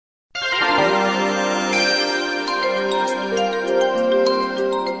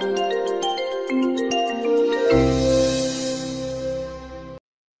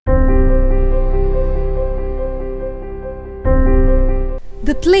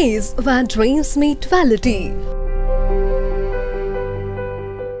place where dreams meet reality,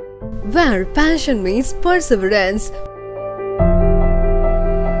 where passion meets perseverance,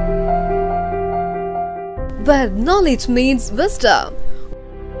 where knowledge meets wisdom.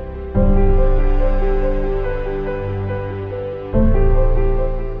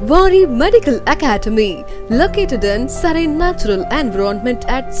 Vari Medical Academy, located in serene natural environment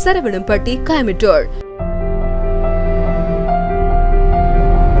at Saravampatti, Coimbatore.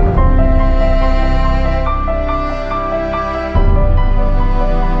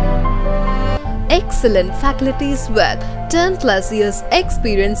 Excellent faculties with 10+ years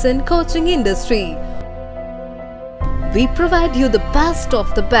experience in coaching industry. We provide you the best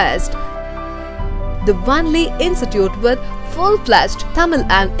of the best. The only institute with full-fledged Tamil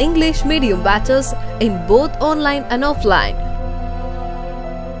and English medium batches in both online and offline.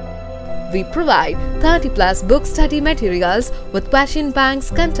 We provide 30+ book study materials with question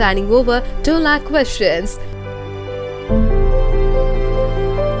banks containing over 2 lakh questions.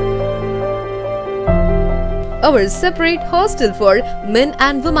 Our separate hostel for men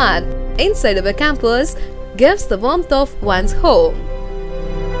and women inside our campus gives the warmth of one's home.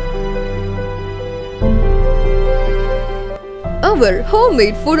 Our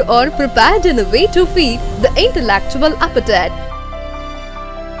homemade food are prepared in a way to feed the intellectual appetite.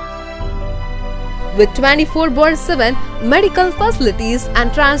 With 24/7 medical facilities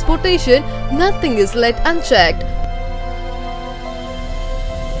and transportation, nothing is left unchecked.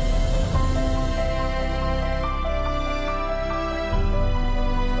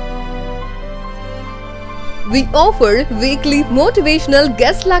 We offer weekly motivational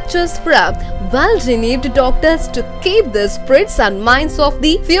guest lectures from well-renowned doctors to keep the spirits and minds of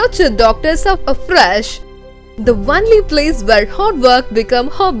the future doctors afresh. The only place where hard work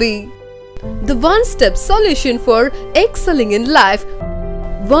becomes hobby. The one-step solution for excelling in life.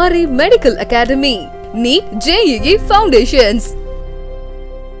 Vari Medical Academy, Neet JEE Foundations.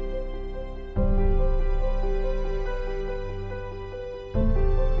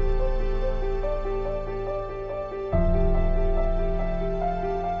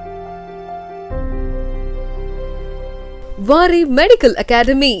 Vari Medical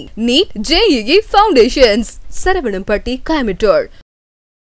Academy, Neet JEE Foundations, Saravampatti, Coimbatore.